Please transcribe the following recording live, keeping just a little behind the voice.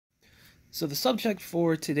So the subject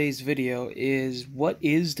for today's video is, what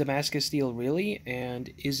is Damascus steel really, and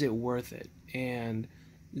is it worth it? And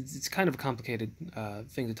it's kind of a complicated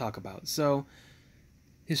thing to talk about. So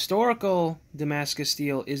historical Damascus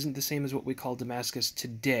steel isn't the same as what we call Damascus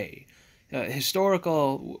today.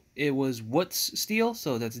 Historical, it was Wootz steel,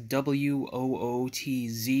 so that's Wootz.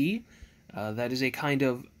 That is a kind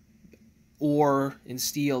of ore and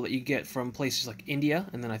steel that you get from places like India,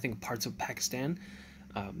 and then I think parts of Pakistan.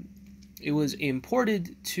 It was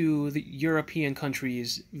imported to the European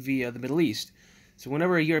countries via the Middle East. So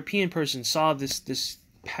whenever a European person saw this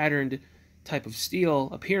patterned type of steel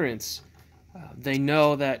appearance, they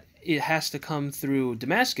know that it has to come through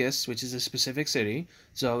Damascus, which is a specific city,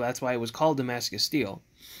 so that's why it was called Damascus steel.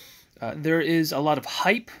 There is a lot of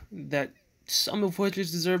hype, that some of which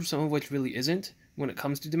is deserved, some of which really isn't, when it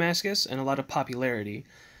comes to Damascus, and a lot of popularity.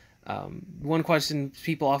 One question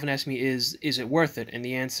people often ask me is it worth it? And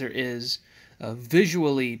the answer is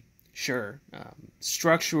visually, sure.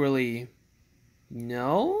 Structurally,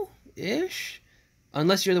 no-ish.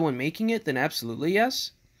 Unless you're the one making it, then absolutely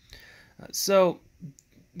yes. So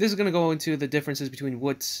this is going to go into the differences between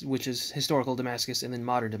Wootz, which is historical Damascus, and then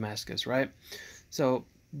modern Damascus, right? So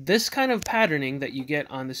this kind of patterning that you get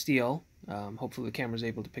on the steel, hopefully the camera's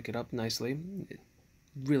able to pick it up nicely.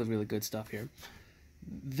 Really, really good stuff here.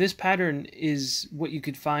 This pattern is what you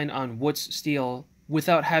could find on Wootz steel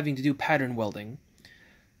without having to do pattern welding.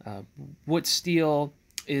 Wootz steel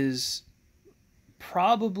is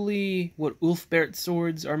probably what Ulfbert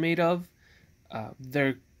swords are made of.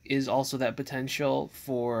 There is also that potential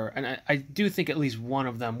for, and I do think at least one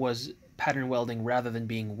of them was pattern welding rather than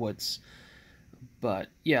being Wootz. But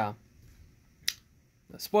yeah.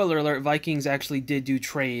 Spoiler alert, Vikings actually did do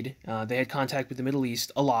trade. They had contact with the Middle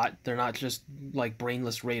East a lot. They're not just like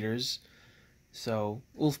brainless raiders. So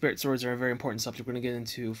Ulfbert swords are a very important subject we're going to get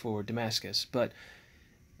into for Damascus. But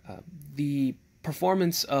the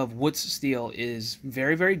performance of Wootz steel is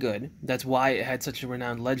very, very good. That's why it had such a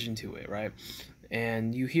renowned legend to it, right?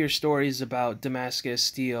 And you hear stories about Damascus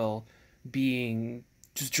steel being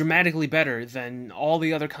just dramatically better than all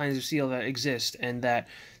the other kinds of steel that exist, and that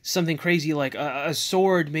something crazy like a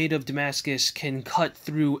sword made of Damascus can cut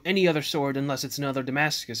through any other sword unless it's another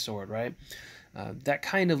Damascus sword, right? That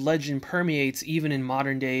kind of legend permeates even in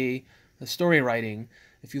modern day story writing.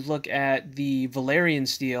 If you look at the Valyrian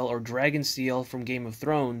steel or dragon steel from Game of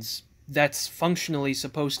Thrones, that's functionally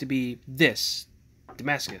supposed to be this,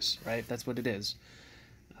 Damascus, right? That's what it is.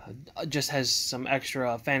 Just has some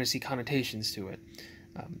extra fantasy connotations to it.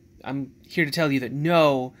 I'm here to tell you that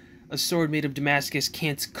no, a sword made of Damascus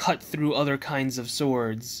can't cut through other kinds of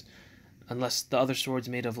swords unless the other sword's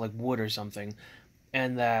made of like wood or something.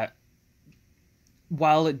 And that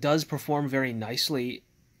while it does perform very nicely,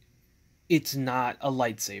 it's not a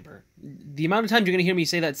lightsaber. The amount of times you're going to hear me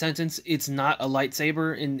say that sentence, it's not a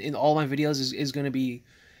lightsaber, in all my videos is going to be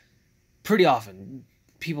pretty often.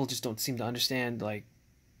 People just don't seem to understand, like,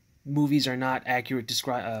 movies are not accurate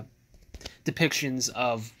depictions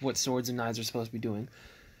of what swords and knives are supposed to be doing.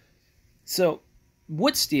 So,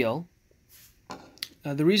 Wootz steel,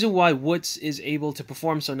 the reason why Wootz is able to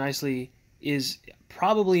perform so nicely is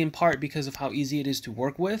probably in part because of how easy it is to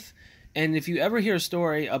work with. And if you ever hear a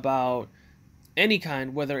story about any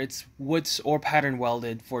kind, whether it's Wootz or pattern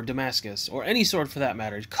welded for Damascus, or any sword for that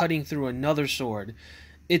matter, cutting through another sword,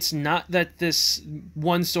 it's not that this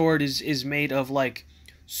one sword is made of like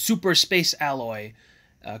super space alloy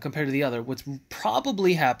compared to the other. What's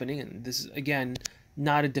probably happening, and this is again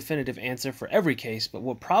not a definitive answer for every case, but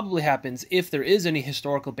what probably happens, if there is any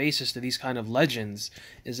historical basis to these kind of legends,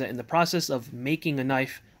 is that in the process of making a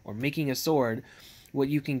knife or making a sword, what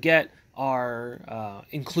you can get are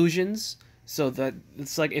inclusions, so that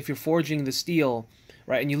it's like if you're forging the steel,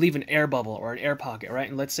 right, and you leave an air bubble or an air pocket, right,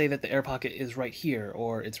 and let's say that the air pocket is right here,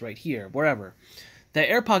 or it's right here, wherever. That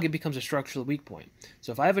air pocket becomes a structural weak point.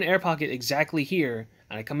 So if I have an air pocket exactly here,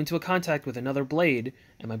 and I come into a contact with another blade,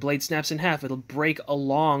 and my blade snaps in half, it'll break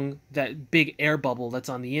along that big air bubble that's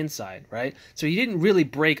on the inside, right? So you didn't really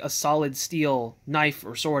break a solid steel knife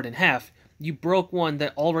or sword in half. You broke one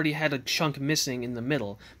that already had a chunk missing in the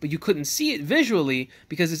middle, but you couldn't see it visually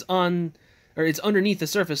because it's underneath the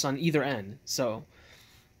surface on either end. So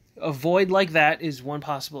a void like that is one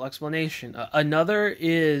possible explanation. Another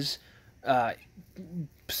is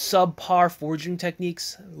subpar forging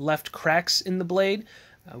techniques left cracks in the blade.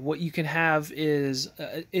 What you can have is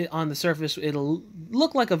on the surface it'll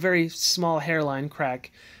look like a very small hairline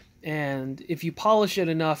crack, and if you polish it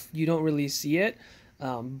enough you don't really see it,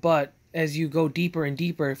 but as you go deeper and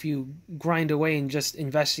deeper, if you grind away and just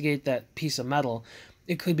investigate that piece of metal,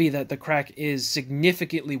 it could be that the crack is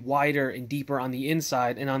significantly wider and deeper on the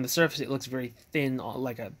inside, and on the surface it looks very thin,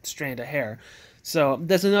 like a strand of hair. So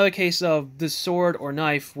that's another case of the sword or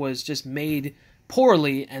knife was just made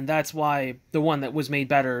poorly, and that's why the one that was made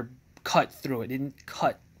better cut through it. It didn't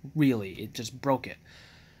cut really, it just broke it.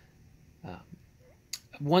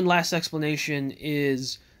 One last explanation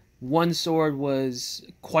is one sword was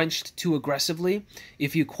quenched too aggressively.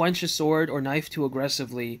 If you quench a sword or knife too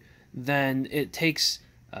aggressively, then it takes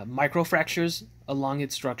microfractures along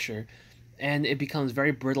its structure, and it becomes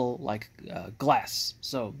very brittle, like glass.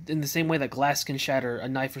 So in the same way that glass can shatter, a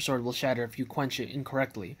knife or sword will shatter if you quench it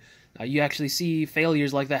incorrectly. You actually see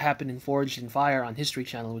failures like that happen in Forged in Fire on History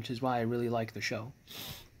Channel, which is why I really like the show.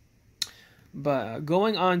 But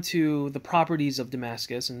going on to the properties of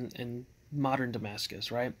Damascus and modern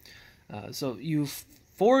Damascus, right? So you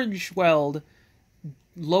forge weld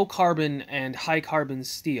low carbon and high carbon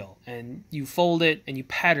steel, and you fold it and you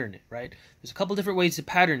pattern it, right? There's a couple different ways to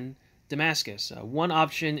pattern Damascus. One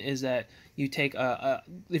option is that you take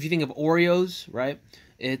if you think of Oreos, right?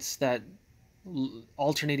 It's that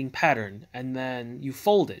alternating pattern, and then you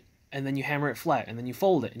fold it, and then you hammer it flat, and then you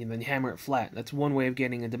fold it, and then you hammer it flat. That's one way of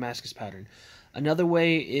getting a Damascus pattern. Another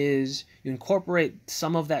way is you incorporate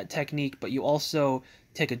some of that technique, but you also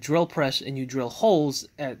take a drill press and you drill holes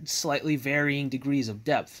at slightly varying degrees of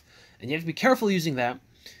depth. And you have to be careful using that.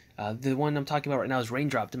 The one I'm talking about right now is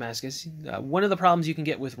Raindrop Damascus. One of the problems you can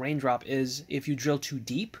get with Raindrop is if you drill too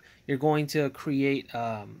deep, you're going to create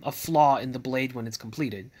a flaw in the blade when it's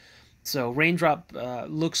completed. So Raindrop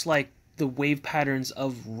looks like the wave patterns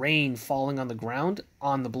of rain falling on the ground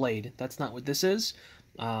on the blade. That's not what this is.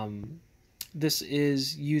 This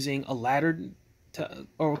is using a ladder,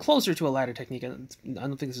 or closer to a ladder technique. I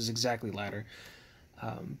don't think this is exactly ladder,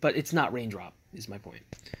 but it's not Raindrop, is my point.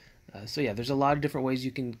 So yeah, there's a lot of different ways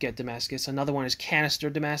you can get Damascus. Another one is Canister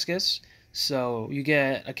Damascus. So you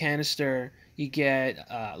get a canister, you get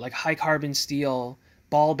like high carbon steel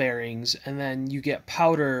ball bearings, and then you get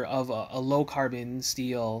powder of a low carbon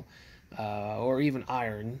steel, or even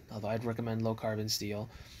iron, although I'd recommend low carbon steel.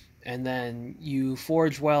 And then you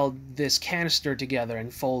forge weld this canister together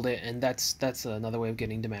and fold it, and that's another way of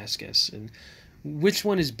getting Damascus. And which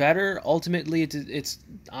one is better? Ultimately, it's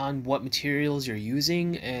on what materials you're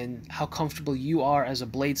using and how comfortable you are as a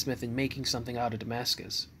bladesmith in making something out of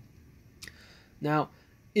Damascus. Now,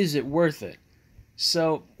 is it worth it?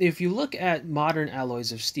 So, if you look at modern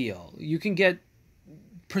alloys of steel, you can get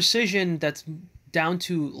precision that's down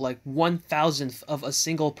to like 1/1000th of a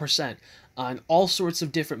single percent on all sorts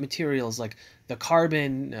of different materials, like the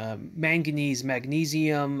carbon, manganese,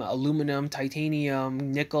 magnesium, aluminum,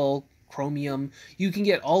 titanium, nickel, chromium. You can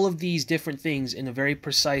get all of these different things in a very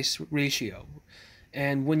precise ratio.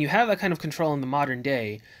 And when you have that kind of control in the modern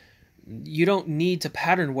day, you don't need to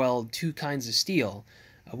pattern weld two kinds of steel.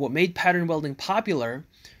 What made pattern welding popular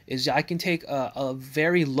is I can take a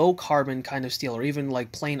very low carbon kind of steel, or even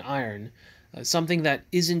like plain iron, something that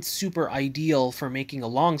isn't super ideal for making a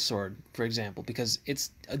longsword, for example, because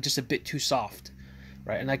it's just a bit too soft,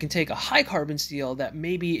 right? And I can take a high carbon steel that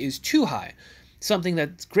maybe is too high, something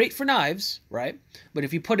that's great for knives, right? But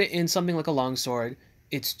if you put it in something like a longsword,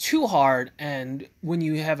 it's too hard, and when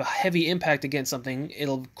you have a heavy impact against something,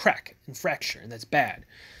 it'll crack and fracture, and that's bad.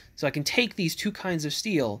 So I can take these two kinds of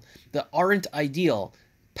steel that aren't ideal,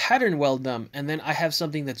 pattern weld them, and then I have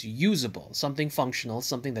something that's usable, something functional,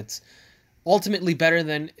 something that's ultimately better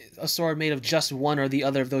than a sword made of just one or the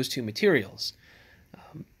other of those two materials.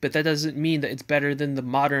 But that doesn't mean that it's better than the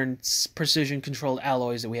modern precision-controlled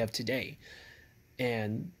alloys that we have today.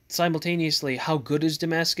 And simultaneously, how good is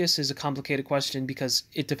Damascus is a complicated question, because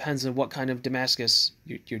it depends on what kind of Damascus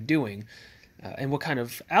you're doing, and what kind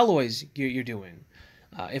of alloys you're doing.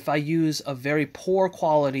 If I use a very poor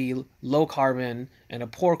quality low carbon and a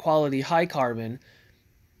poor quality high carbon,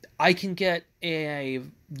 I can get a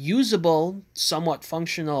usable, somewhat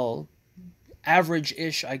functional,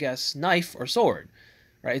 average-ish, I guess, knife or sword,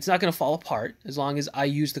 right? It's not going to fall apart. As long as I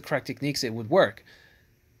use the correct techniques, it would work.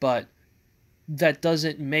 But that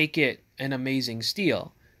doesn't make it an amazing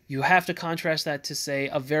steel. You have to contrast that to, say,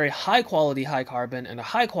 a very high-quality high carbon and a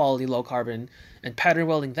high-quality low carbon, and pattern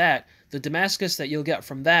welding that. The Damascus that you'll get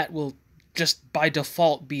from that will just by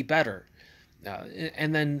default be better.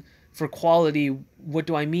 And then for quality, what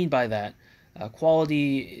do I mean by that?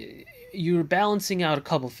 Quality, you're balancing out a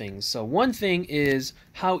couple things. So one thing is,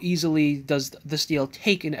 how easily does the steel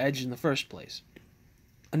take an edge in the first place?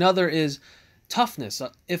 Another is toughness.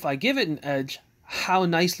 If I give it an edge, how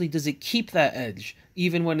nicely does it keep that edge,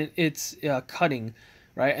 even when it's cutting?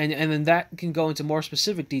 right? And then that can go into more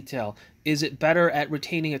specific detail. Is it better at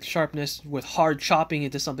retaining its sharpness with hard chopping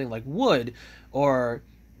into something like wood, or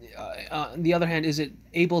on the other hand, is it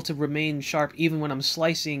able to remain sharp even when I'm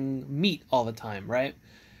slicing meat all the time, right?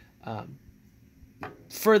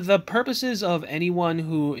 For the purposes of anyone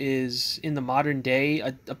who is in the modern day,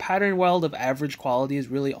 a pattern weld of average quality is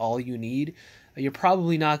really all you need. You're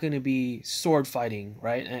probably not going to be sword fighting,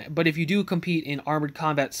 right? But if you do compete in armored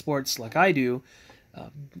combat sports like I do,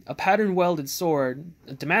 a pattern welded sword,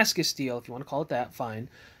 a Damascus steel, if you want to call it that, fine.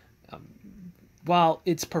 While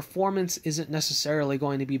its performance isn't necessarily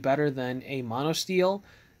going to be better than a monosteel,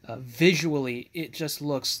 visually it just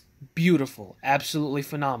looks beautiful, absolutely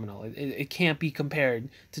phenomenal. It can't be compared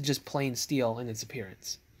to just plain steel in its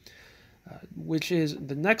appearance. Which is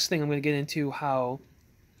the next thing I'm going to get into, how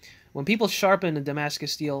when people sharpen a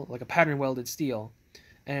Damascus steel, like a pattern welded steel,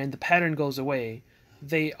 and the pattern goes away,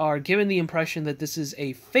 they are given the impression that this is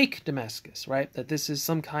a fake Damascus, right? That this is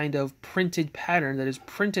some kind of printed pattern that is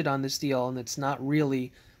printed on the steel and it's not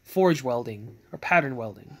really forge welding or pattern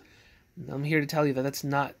welding. And I'm here to tell you that that's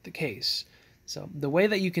not the case. So the way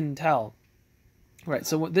that you can tell, right,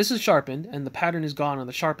 so this is sharpened and the pattern is gone on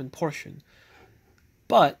the sharpened portion.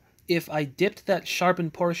 But if I dipped that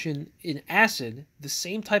sharpened portion in acid, the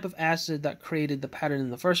same type of acid that created the pattern in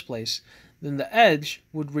the first place, then the edge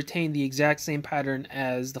would retain the exact same pattern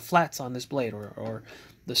as the flats on this blade, or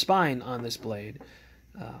the spine on this blade.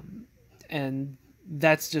 And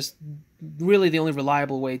that's just really the only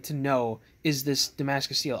reliable way to know, is this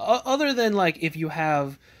Damascus steel. Other than like if you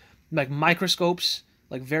have like microscopes,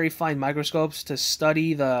 like very fine microscopes to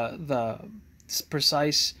study the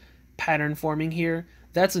precise pattern forming here,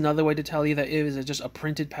 that's another way to tell you that is it just a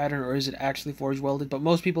printed pattern or is it actually forge welded. But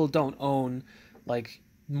most people don't own like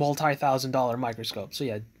multi-$1,000 microscope. So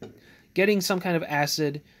yeah, getting some kind of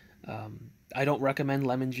acid. I don't recommend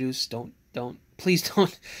lemon juice. Please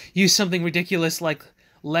don't use something ridiculous like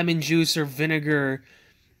lemon juice or vinegar.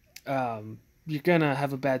 You're gonna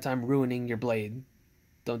have a bad time ruining your blade.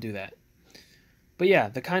 Don't do that. But yeah,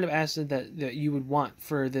 the kind of acid that you would want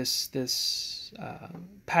for this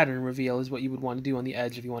pattern reveal is what you would want to do on the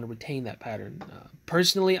edge if you want to retain that pattern.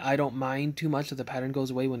 Personally, I don't mind too much that the pattern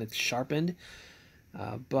goes away when it's sharpened.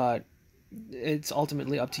 But it's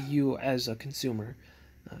ultimately up to you as a consumer.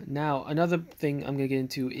 Now, another thing I'm going to get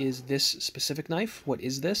into is this specific knife. What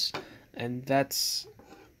is this? And that's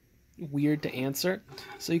weird to answer.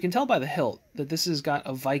 So you can tell by the hilt that this has got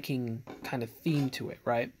a Viking kind of theme to it,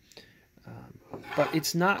 right? But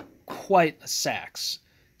it's not quite a sax.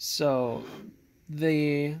 So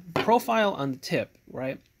the profile on the tip,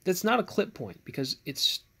 right? That's not a clip point because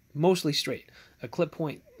it's mostly straight. A clip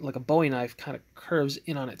point, like a Bowie knife, kind of curves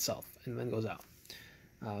in on itself and then goes out.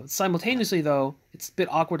 Simultaneously, though, it's a bit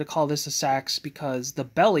awkward to call this a sax because the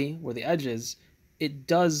belly, where the edge is, it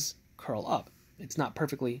does curl up. It's not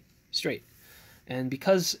perfectly straight. And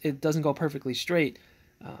because it doesn't go perfectly straight,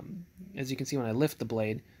 as you can see when I lift the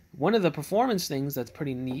blade, one of the performance things that's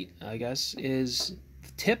pretty neat, I guess, is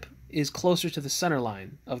the tip is closer to the center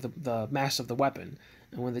line of the mass of the weapon.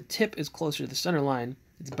 And when the tip is closer to the center line,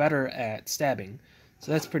 it's better at stabbing.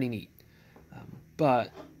 So that's pretty neat.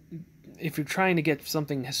 But if you're trying to get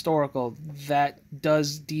something historical, that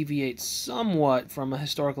does deviate somewhat from a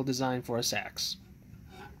historical design for a sax.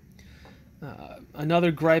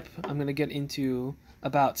 Another gripe I'm going to get into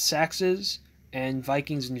about saxes and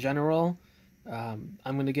Vikings in general, I'm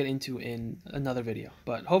going to get into in another video.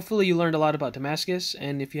 But hopefully you learned a lot about Damascus,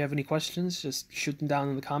 and if you have any questions, just shoot them down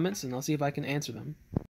in the comments and I'll see if I can answer them.